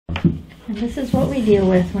And this is what we deal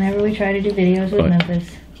with whenever we try to do videos with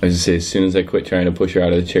Memphis. I was just say, as soon as I quit trying to push her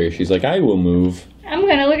out of the chair, she's like, I will move. I'm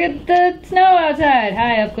gonna look at the snow outside.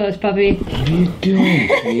 Hi, up close, puppy. What are you doing,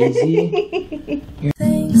 crazy?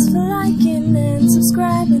 Thanks for liking and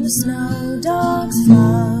subscribing to Snow Dogs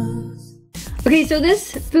Vlogs. Okay, so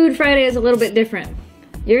this Food Friday is a little bit different.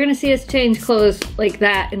 You're gonna see us change clothes like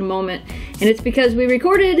that in a moment. And it's because we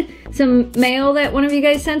recorded some mail that one of you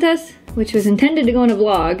guys sent us, which was intended to go in a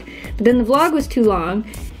vlog, but then the vlog was too long.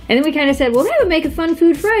 And then we kind of said, well, that would make a fun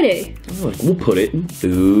Food Friday. Like, we'll put it in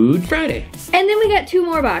Food Friday. And then we got 2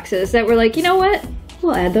 more boxes that were like, you know what?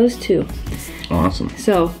 We'll add those too. Awesome.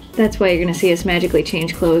 So that's why you're gonna see us magically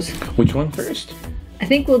change clothes. Which one first? I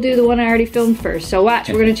think we'll do the one I already filmed first. So watch,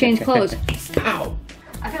 we're gonna change clothes. Pow!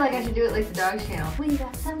 I feel like I should do it like the Dogs channel. We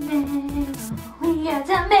got some mail. We got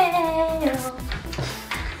some mail.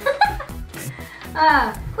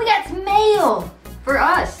 We got some mail. For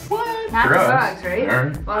us. What? Not For the us. dogs, right?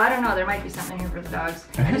 Alright. Well, I don't know. There might be something here for the dogs.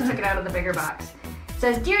 I just took it out of the bigger box. It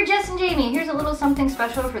says, Dear Jess and Jamie, here's a little something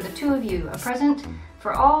special for the 2 of you. A present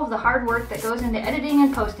for all of the hard work that goes into editing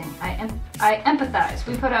and posting. I empathize.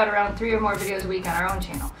 We put out around 3 or more videos a week on our own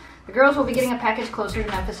channel. The girls will be getting a package closer to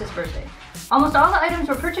Memphis' birthday. Almost all the items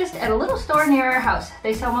were purchased at a little store near our house.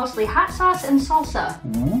 They sell mostly hot sauce and salsa.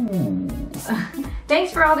 Ooh.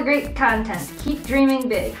 Thanks for all the great content. Keep dreaming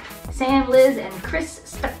big. Sam, Liz, and Chris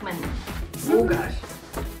Stuckman. Oh gosh.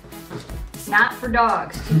 Not for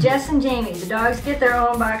dogs. To Jess and Jamie. The dogs get their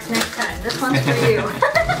own box next time. This one's for you.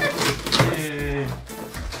 Yay.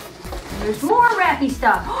 There's more wrappy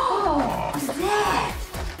stuff. Oh, what's that?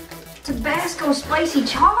 Tabasco spicy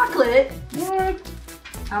chocolate. What?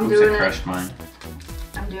 I'm Oops, doing I it. crushed mine.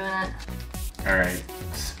 I'm doing it. Alright.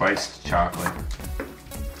 Spiced chocolate.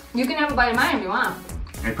 You can have a bite of mine if you want.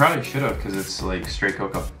 I probably should have, because it's like straight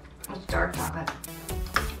cocoa. It's dark chocolate.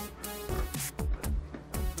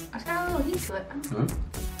 It's got a little heat to it. Hmm?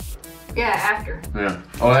 Yeah, after. Yeah.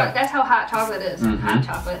 Oh, yeah. That's how hot chocolate is. Mhm. Hot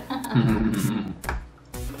chocolate.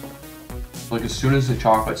 Like as soon as the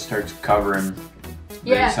chocolate starts covering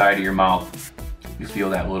the inside of your mouth, you feel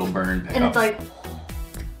that little burn pick And up. it's like,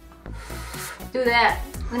 do that,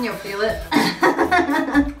 then you'll feel it.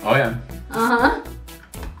 Oh yeah. Uh-huh.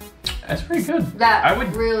 That's pretty good.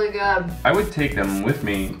 That's really good. I would take them with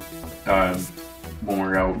me when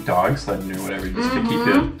we're out dog sledding or whatever, just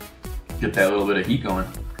to get that little bit of heat going.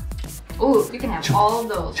 Ooh, you can have all of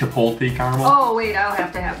those. Chipotle caramel. Oh wait, I'll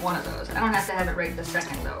have to have one of those. I don't have to have it right this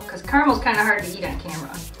second though, because caramel's kind of hard to eat on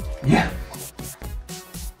camera. Yeah.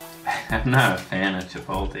 I'm not a fan of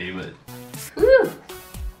Chipotle, but... Ooh.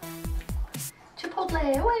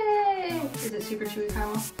 Chipotle, away! Is it super chewy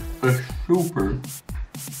caramel? It's super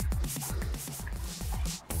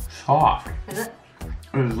soft. Is it?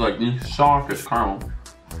 It's like the softest caramel.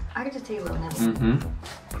 I could just take a little nibble.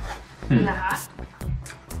 Mm-hmm. Is it hot?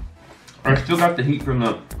 I still got the heat from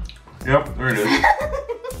the... Yep, there it is.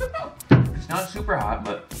 It's not super hot,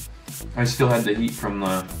 but I still had the heat from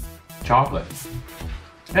the chocolate.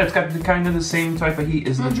 Yeah, it's got the kind of the same type of heat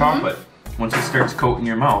as the chocolate once it starts coating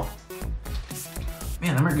your mouth.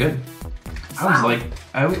 Man, them are good.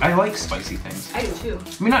 I like spicy things. I do too.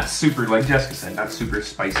 I mean, not super, like Jessica said, not super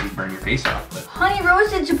spicy, burn your face off, but... Honey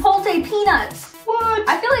roasted chipotle peanuts. What?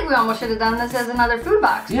 I feel like we almost should have done this as another food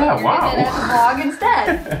box. Yeah, but wow. You're getting it as a vlog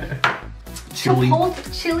instead.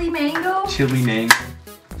 Chili mango? Chili mango.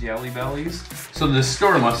 Jelly bellies. So the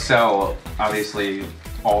store must sell, obviously,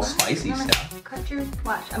 all spicy stuff. Cut your...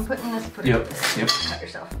 Watch, I'm putting this... Yep. Cut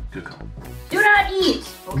yourself. Good call. Do not eat!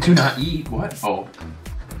 Okay. Do not eat what? Oh.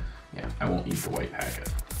 Yeah, I won't eat the white packet.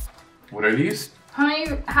 What are these?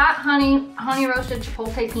 Hot honey roasted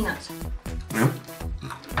chipotle peanuts. Yep.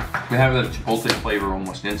 They have the chipotle flavor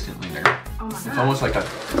almost instantly there. Oh my god. It's almost like a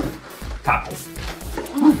taco.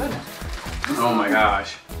 Oh my goodness. Oh my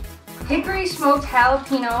gosh. Hickory smoked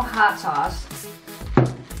jalapeno hot sauce.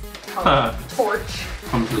 Torch.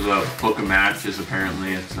 Comes with a book of matches,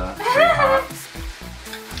 apparently. It's pretty hot.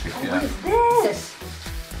 What is this?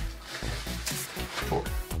 Torch.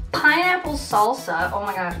 Pineapple salsa. Oh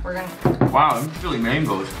my gosh, we're gonna... Wow, them chili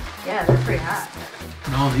mangoes. Yeah, they're pretty hot.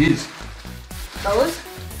 No, these. Those?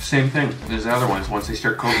 Same thing as the other ones. Once they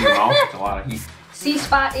start coating your mouth, it's a lot of heat. See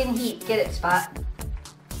Spot in heat. Get it, Spot.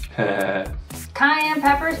 Cayenne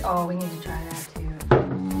peppers. Oh, we need to try that too.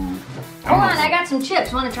 Hold on, I got some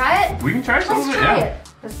chips. Want to try it? We can try some of Let's it, try yeah. it.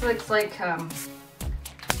 This looks like,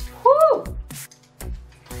 whoo!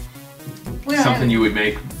 Something you would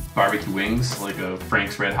make barbecue wings, like a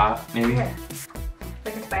Frank's Red Hot, maybe? Yeah.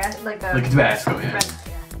 Like a Tabasco, like a Tabasco, yeah. Red,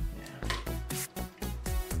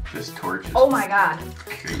 Just torches. Oh my god.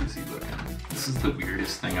 Crazy looking. This is the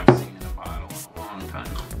weirdest thing I've seen in a box. time.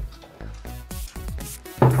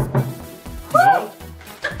 No?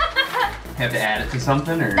 Have to add it to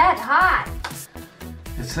something or? That's hot.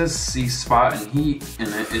 It says see spot and heat and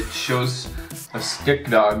it shows a stick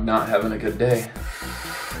dog not having a good day.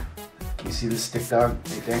 Can you see the stick dog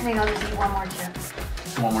right I there? think I'll just eat one more chip.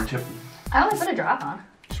 One more chip. I only put a drop on.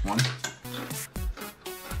 Just one.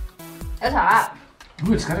 It's hot.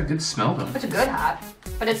 Ooh, it's got a good smell though. It's a good hot,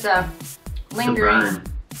 but it's a lingering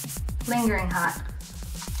hot.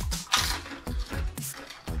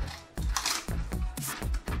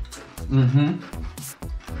 Mm-hmm.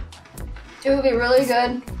 It would be really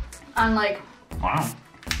good on like Wow.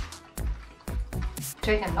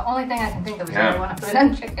 chicken. The only thing I can think of is Yeah. I want to put it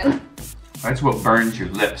on chicken. That's what burns your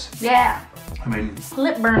lips. Yeah, I mean,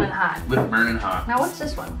 lip burning hot. lip burning hot. Now what's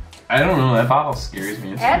this one? I don't know, that bottle scares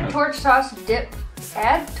me. It's Add kind of- torch sauce dip.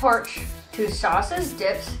 Add torch to sauces,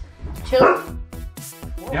 dips, chili.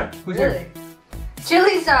 Yeah, who's Really? here?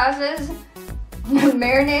 Chili sauces,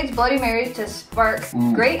 marinades, Bloody Marys to spark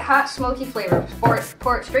Ooh. great hot smoky flavor.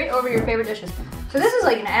 Pour it straight over your favorite dishes. So this is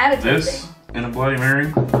like an additive This thing. in a Bloody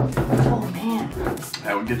Mary, Oh man.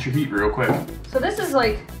 that would get your heat real quick. So this is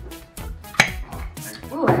like,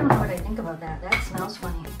 ooh, I don't know what I think about that. That smells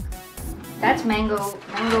funny. That's mango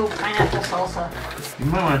pineapple salsa. You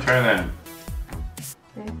might want to try that.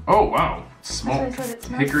 Okay. Oh wow, That's what I smoke. said, it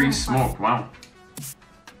smells Hickory kinda funny. smoke, wow.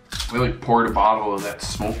 We like poured a bottle of that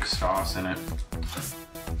smoke sauce in it.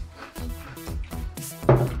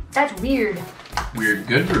 That's weird. Weird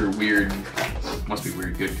good or weird? Must be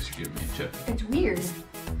weird good because you're giving me a chip. It's weird. It's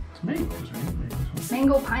mangoes, right? Mangoes.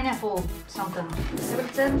 Mango pineapple something. Is that what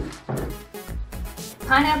it said?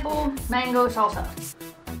 Pineapple mango salsa.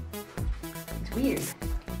 It's weird.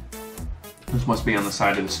 This must be on the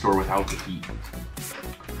side of the store without the heat.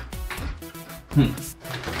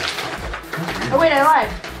 Oh wait, I lied.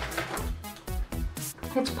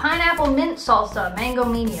 It's pineapple mint salsa, mango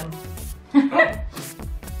medium. Oh.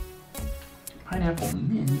 Pineapple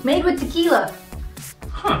mint. Made with tequila.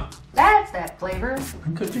 Huh. That's that flavor.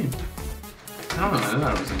 It could be. I don't know. I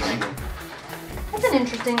thought it was a mango. That's an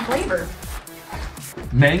interesting flavor.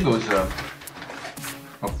 Mango's a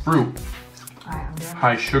fruit, Alright, I'm done.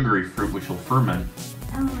 high sugary fruit, which will ferment.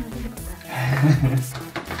 I don't know what to think about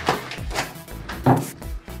that.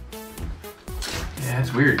 Yeah,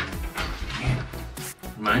 it's weird. Man.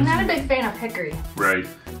 I'm Reminds not a me- big fan of hickory. Right.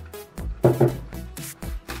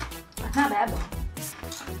 It's not bad though.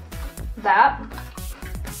 That,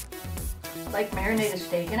 like marinated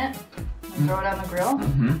steak in it, and throw it on the grill,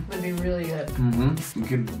 Mm-hmm. would be really good. Mm-hmm. You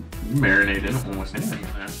could marinate in almost anything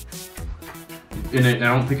in there. And I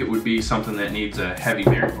don't think it would be something that needs a heavy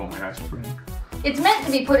marinade. Oh my gosh, spread. It's meant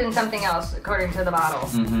to be put in something else, according to the bottle.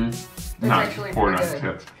 Mm-hmm. It's Not actually poured pretty on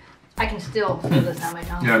good. chips. I can still feel this on my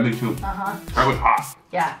tongue. Yeah, me too. Uh-huh. That was hot.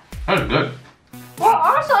 Yeah. That was good. Well,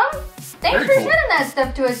 awesome. Thanks Very for cool. sending that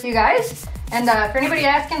stuff to us, you guys. And for anybody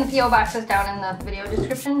asking, the P.O. box is down in the video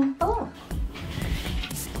description below.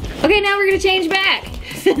 Okay, now we're gonna change back.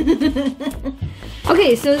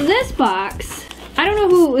 Okay, so this box, I don't know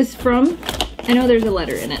who it was from. I know there's a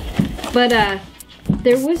letter in it. But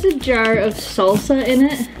there was a jar of salsa in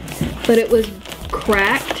it, but it was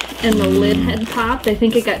cracked and the lid had popped. I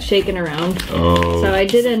think it got shaken around. Oh. So I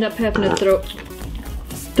did end up having to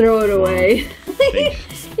throw it away.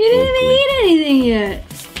 You didn't even eat anything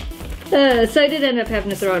yet. So I did end up having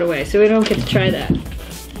to throw it away, so we don't get to try that.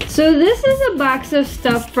 So this is a box of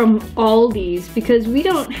stuff from Aldi's because we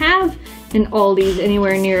don't have an Aldi's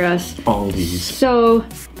anywhere near us. Aldi's. So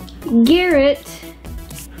Garrett,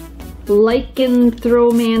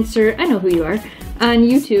 Lycanthromancer, I know who you are, on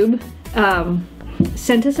YouTube,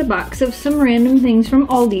 sent us a box of some random things from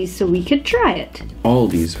Aldi's so we could try it.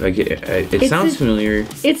 Aldi's, I get it. It sounds familiar.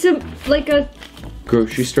 It's like a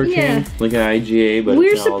Grocery store chain, Yeah. like an IGA, but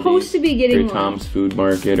We're it's Aldi's. supposed to be getting Great one. Tom's Food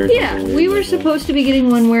Market or Yeah, something. we were like that. supposed to be getting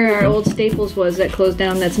one where our old Staples was that closed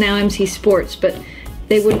down. That's now MC Sports, but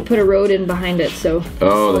they wouldn't put a road in behind it, so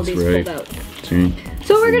Oh, that's Aldi's right. pulled out. See?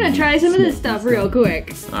 So we're gonna try some of this stuff real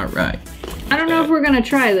quick. All right. I don't know if we're gonna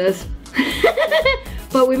try this,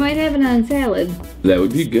 but we might have it on salad. That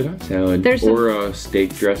would be good on salad. There's some- or a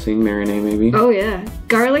steak dressing marinade, maybe. Oh yeah,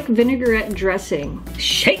 garlic vinaigrette dressing.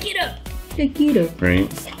 Shake it up. Shake it up. Right.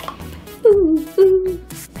 Ooh, ooh.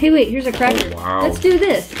 Hey, wait, here's a cracker. Oh, wow. Let's do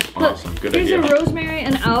this. Awesome, Look, good here's idea. a rosemary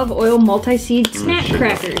and olive oil multi-seed snack sugar.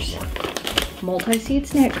 crackers. Multi-seed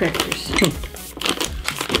snack crackers.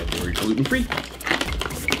 We're gluten free.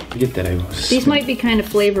 Get that out. These might be kind of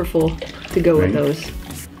flavorful to go with Right. those.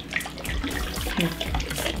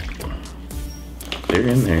 They're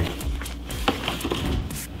in there.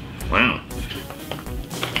 Wow.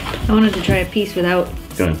 I wanted to try a piece without.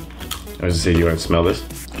 Go ahead. I was gonna say, do you want to smell this?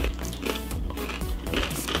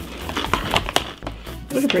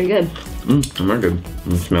 Those are pretty good. Them are good.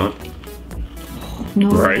 You smell it? No,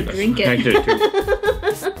 Right. drink I it. did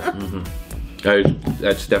too.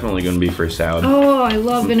 That's definitely gonna be for salad. Oh, I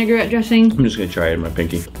love vinaigrette dressing. I'm just gonna try it in my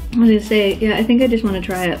pinky. I was gonna say, yeah, I think I just want to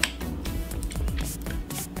try it.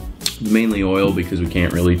 Mainly oil because we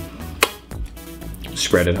can't really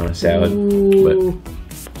spread it on a salad. Ooh.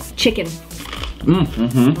 Chicken.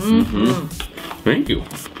 Thank you.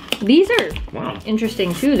 These are Wow.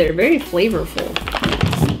 interesting too. They're very flavorful.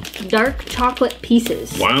 Dark chocolate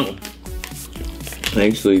pieces. Wow. They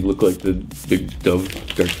actually look like the big Dove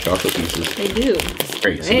dark chocolate pieces. They do.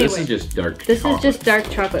 Alright, so Anyway, this is just dark This chocolate. is just dark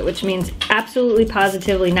chocolate, which means absolutely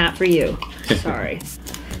positively not for you. Sorry.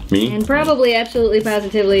 Me? And probably absolutely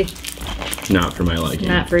positively Not for my liking.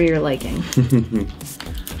 not for your liking.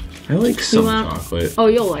 I like some want- chocolate. Oh,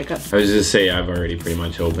 you'll like it. I was just say I've already pretty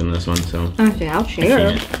much opened this one, so Okay, I'll I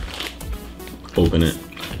share. can't open it.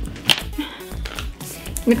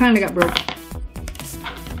 It kind of got broke.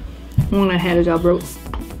 When I had it all broke.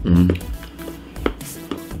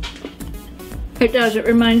 It does. It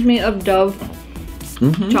reminds me of Dove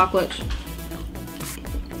chocolates.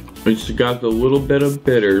 It's got the little bit of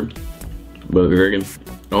bitter, but very good.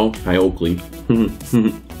 Oh, hi Oakley.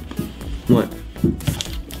 What?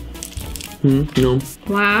 No.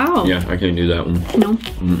 Wow. Yeah, I can't do that one. No.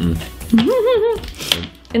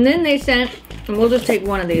 And then they sent, and we'll just take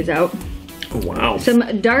one of these out, Oh, wow.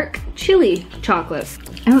 some dark chili chocolate.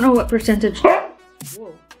 I don't know what percentage.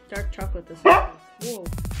 Whoa. Dark chocolate this is. Whoa.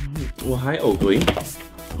 Well, hi Oakley.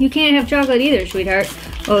 You can't have chocolate either, sweetheart.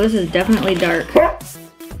 Oh, this is definitely dark.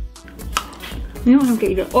 You don't have to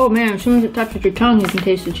eat it. Oh man, as soon as it touches your tongue, you can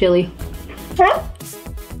taste the chili. I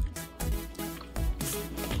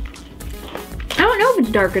don't know if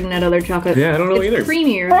it's darker than that other chocolate. Yeah, I don't know it's either.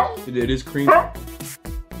 Creamier. It is creamy. What?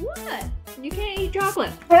 You can't eat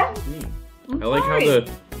chocolate. I like how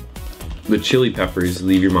the chili peppers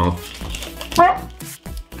leave your mouth.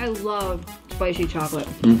 I love spicy chocolate.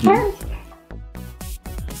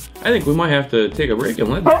 I think we might have to take a break and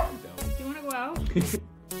let that Do you want to go out?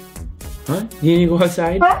 Huh? You need to go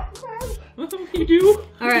outside? You do?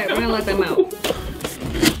 All right, we're gonna let them out.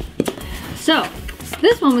 So,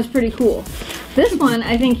 this one was pretty cool. This one,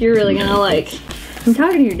 I think you're really gonna like. I'm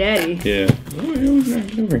talking to your daddy. Yeah.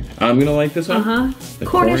 I'm gonna like this one. Uh-huh. The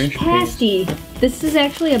Cornish pasty. This is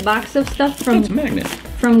actually a box of stuff from It's a magnet.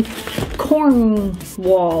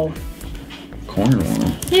 Cornwall.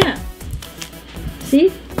 Cornwall. Yeah.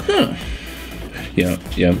 See? Huh. Yeah,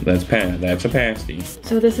 that's a pasty.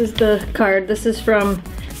 So this is the card. This is from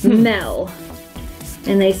Mel.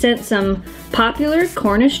 And they sent some popular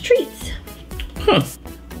Cornish treats. Huh.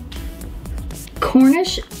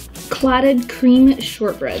 Cornish clotted cream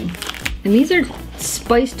shortbread. And these are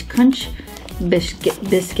spiced crunch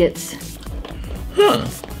biscuits. Huh.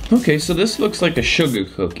 Okay, so this looks like a sugar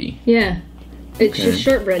cookie. Yeah. It's Okay. just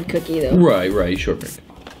shortbread cookie though. Right, shortbread.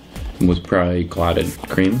 With probably clotted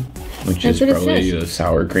cream, which That's is what it probably says. a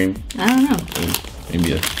sour cream. I don't know.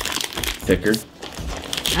 Maybe a thicker,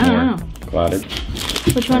 I don't more know. clotted.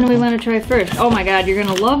 Which one do we want to try first? Oh my god, you're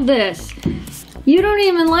gonna love this. You don't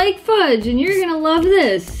even like fudge and you're gonna love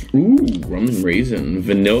this. Ooh, rum and raisin.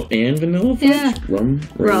 Vanilla fudge? Yeah.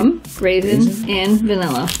 Rum, Raisin, and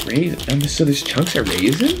vanilla. raisin. So there's chunks of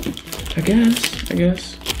raisin? I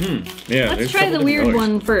guess. Yeah. Let's there's a try couple the weird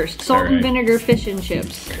different one first. Salt and Alright. vinegar fish and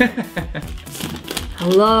chips. I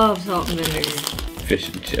love salt and vinegar. colors. Fish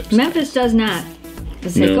and chips. Memphis does not.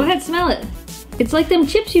 It's like, No. go ahead, smell it. It's like them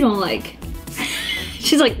chips you don't like.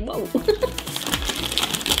 She's like, whoa.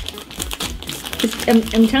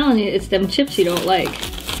 I'm telling you, it's them chips you don't like.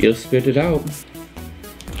 You'll spit it out.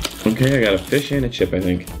 Okay, I got a fish and a chip, I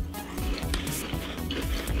think.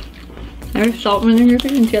 There's salt and vinegar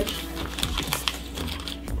fish and chips.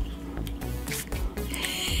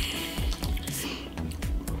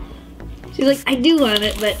 She's like, I do want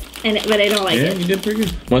it, but I don't like Yeah, it. you did pretty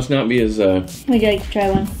good. Must not be as Would you like to try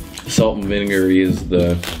one? salt and vinegary as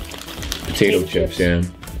the potato chips, yeah.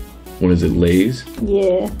 What is it, Lay's?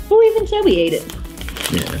 Yeah. Well, we even said we ate it.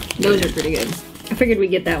 Yeah. Those are pretty good. I figured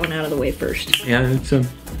we'd get that one out of the way first. Yeah, it's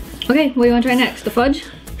Okay, what do you want to try next? The fudge?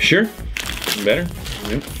 sure. Better.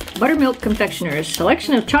 Yep. Buttermilk Confectioners.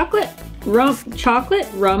 Selection of chocolate,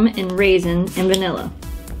 rum, and raisin, and vanilla.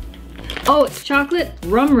 Oh, it's chocolate,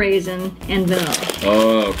 rum, raisin, and vanilla.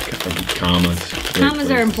 Oh, commas. Great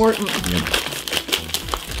Commas are place. important.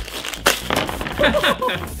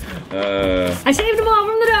 I saved them all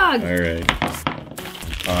from the dog. Alright.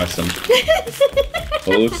 Awesome.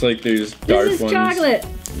 Well, it looks like there's dark This is ones. chocolate.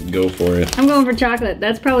 Go for it. I'm going for chocolate.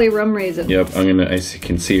 That's probably rum raisin. Yep, I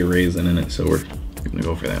can see a raisin in it, so we're gonna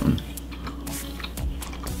go for that one.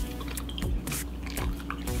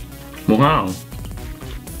 Wow.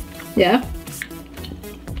 Yeah?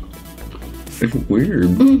 It's weird.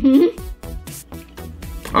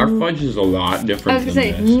 Our fudge is a lot different. I was gonna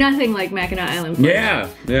say, this. nothing like Mackinac Island fudge. Yeah.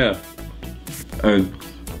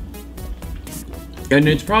 And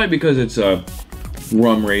it's probably because it's a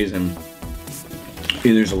rum raisin.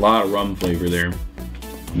 And there's a lot of rum flavor there.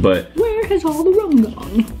 But Where has all the rum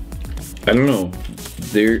gone? I don't know.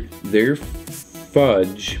 Their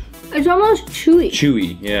fudge. It's almost chewy.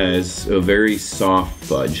 Chewy, yeah, it's a very soft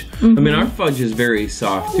fudge. I mean, our fudge is very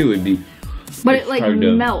soft too. It'd be, But it like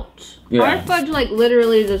melts. Yeah. Our fudge like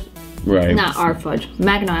literally just, right? not our fudge,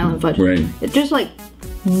 Mackinac Island fudge. Right. It just like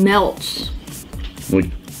melts. Like,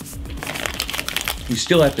 you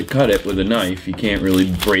still have to cut it with a knife. You can't really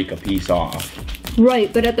break a piece off.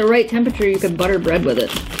 Right, but at the right temperature you could butter bread with it.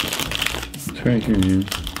 It's right here, man.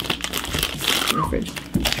 In the fridge.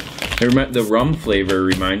 The rum flavor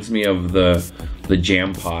reminds me of the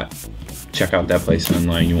jam pot. Check out that place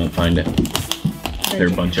online, you won't find it. They're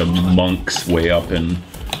a bunch of monks way up in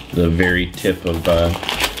the very tip of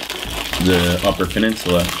the Upper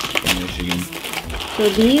Peninsula in Michigan. So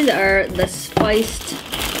these are the spiced,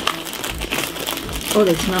 oh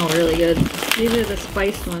they smell really good. These are the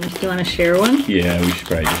spiced ones. Do you want to share one? Yeah, we should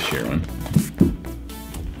probably just share one.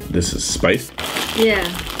 This is spiced? Yeah.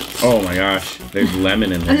 Oh my gosh, there's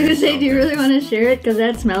lemon in there. I was gonna say, do you really want to share it? Because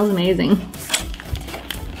that smells amazing.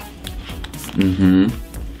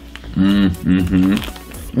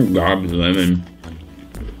 Oh God, lemon.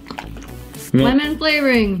 No, Lemon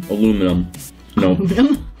flavoring. aluminum. No.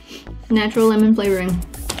 Natural lemon flavoring.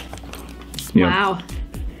 Yeah. Wow.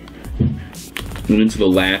 Went into the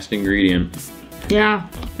last ingredient, Yeah,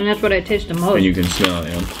 and that's what I taste the most. and you can smell it.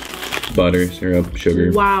 Yeah. Butter, syrup,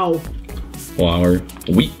 sugar, Wow. flour,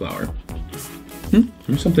 wheat flour.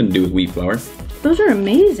 There's something to do with wheat flour. Those are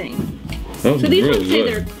amazing. That was So these really ones say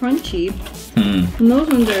good. they're crunchy. And those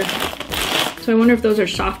ones are, so I wonder if those are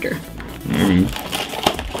softer.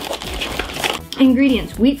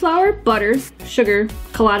 Ingredients: wheat flour, butter, sugar,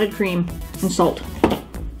 clotted cream, and salt.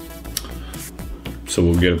 So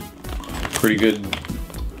we'll get a pretty good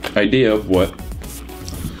idea of what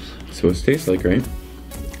it tastes like, right?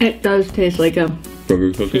 It does taste like a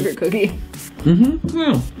Sugar cookie. sugar cookie,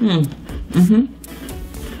 Yeah.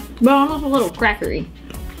 but almost a little crackery.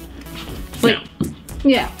 Like,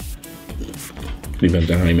 yeah. Depends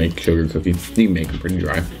on how you make sugar cookies. You can make them pretty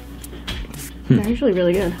dry. They're actually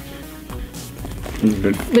really good.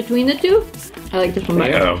 Good. Between the two, I like this one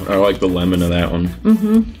better. Yeah, I like the lemon of that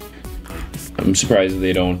one. I'm surprised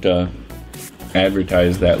they don't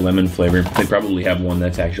advertise that lemon flavor. They probably have one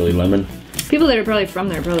that's actually lemon. People that are probably from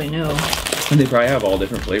there probably know. And they probably have all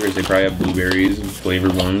different flavors. They probably have blueberries and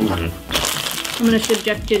flavored ones. And, I'm gonna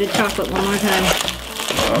subject you to chocolate one more time.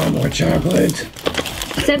 oh, more chocolate.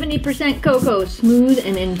 70% cocoa, smooth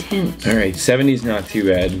and intense. All right, 70's not too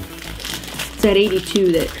bad. It's at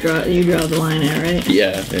 82 that you draw the line at, right?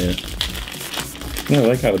 Yeah. Yeah, I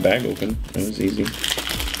like how the bag opened. That was easy.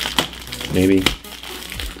 Maybe.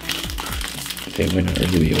 Okay, might not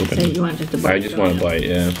really be open. So you want just a bite? I just want to bite,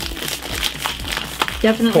 yeah.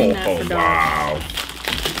 Definitely not for dogs. Wow.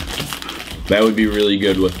 That would be really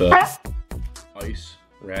good with ice,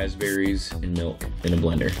 raspberries, and milk in a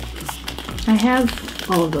blender. I have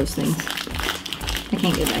all of those things. I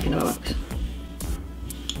can't get back in the box.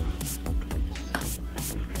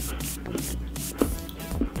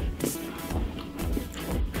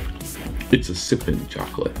 It's a sipping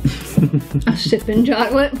chocolate. A sipping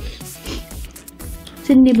chocolate. It's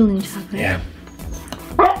a nibbling chocolate. Yeah.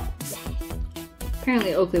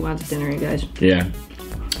 Apparently Oakley wants dinner, you guys. Yeah.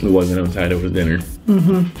 It wasn't outside, it was dinner.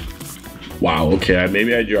 Wow, okay,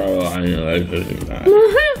 maybe I draw a line.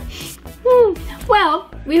 Well,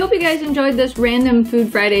 we hope you guys enjoyed this random Food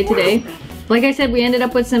Friday today. Like I said, we ended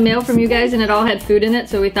up with some mail from you guys and it all had food in it,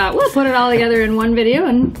 so we thought we'll put it all together in one video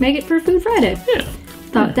and make it for Food Friday. Yeah.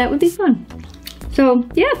 Thought that would be fun. So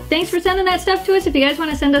yeah, thanks for sending that stuff to us. If you guys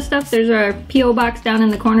want to send us stuff, there's our P.O. box down in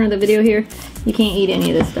the corner of the video here. You can't eat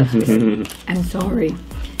any of this stuff. I'm sorry.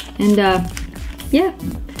 And yeah,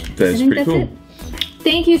 That's pretty cool. it.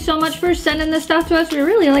 Thank you so much for sending this stuff to us. We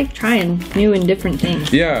really like trying new and different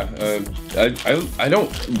things. Yeah, I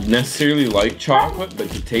don't necessarily like chocolate, but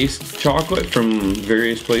to taste chocolate from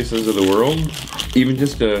various places of the world, even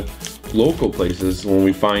just local places, when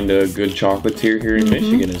we find a good chocolatier here in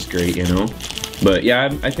Michigan, is great, you know. But yeah,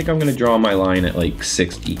 I think I'm gonna draw my line at like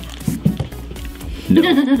 60.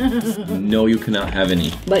 No. No, you cannot have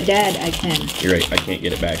any. But Dad, I can. You're right, I can't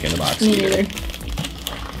get it back in the box Me either. neither.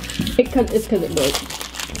 It's because it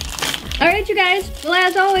broke. Alright, you guys. Well,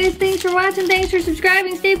 as always, thanks for watching. Thanks for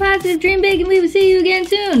subscribing. Stay positive, dream big, and we will see you again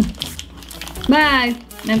soon. Bye.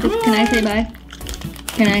 Memphis, can I say bye?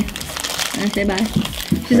 Can I say bye?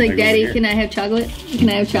 She's like, Daddy, can I have chocolate? Can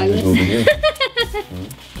I have chocolate? Over here.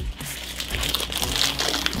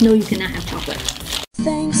 No, you cannot have chocolate.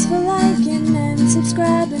 Thanks for liking and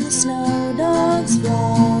subscribing to Snow Dogs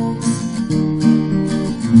Vlog.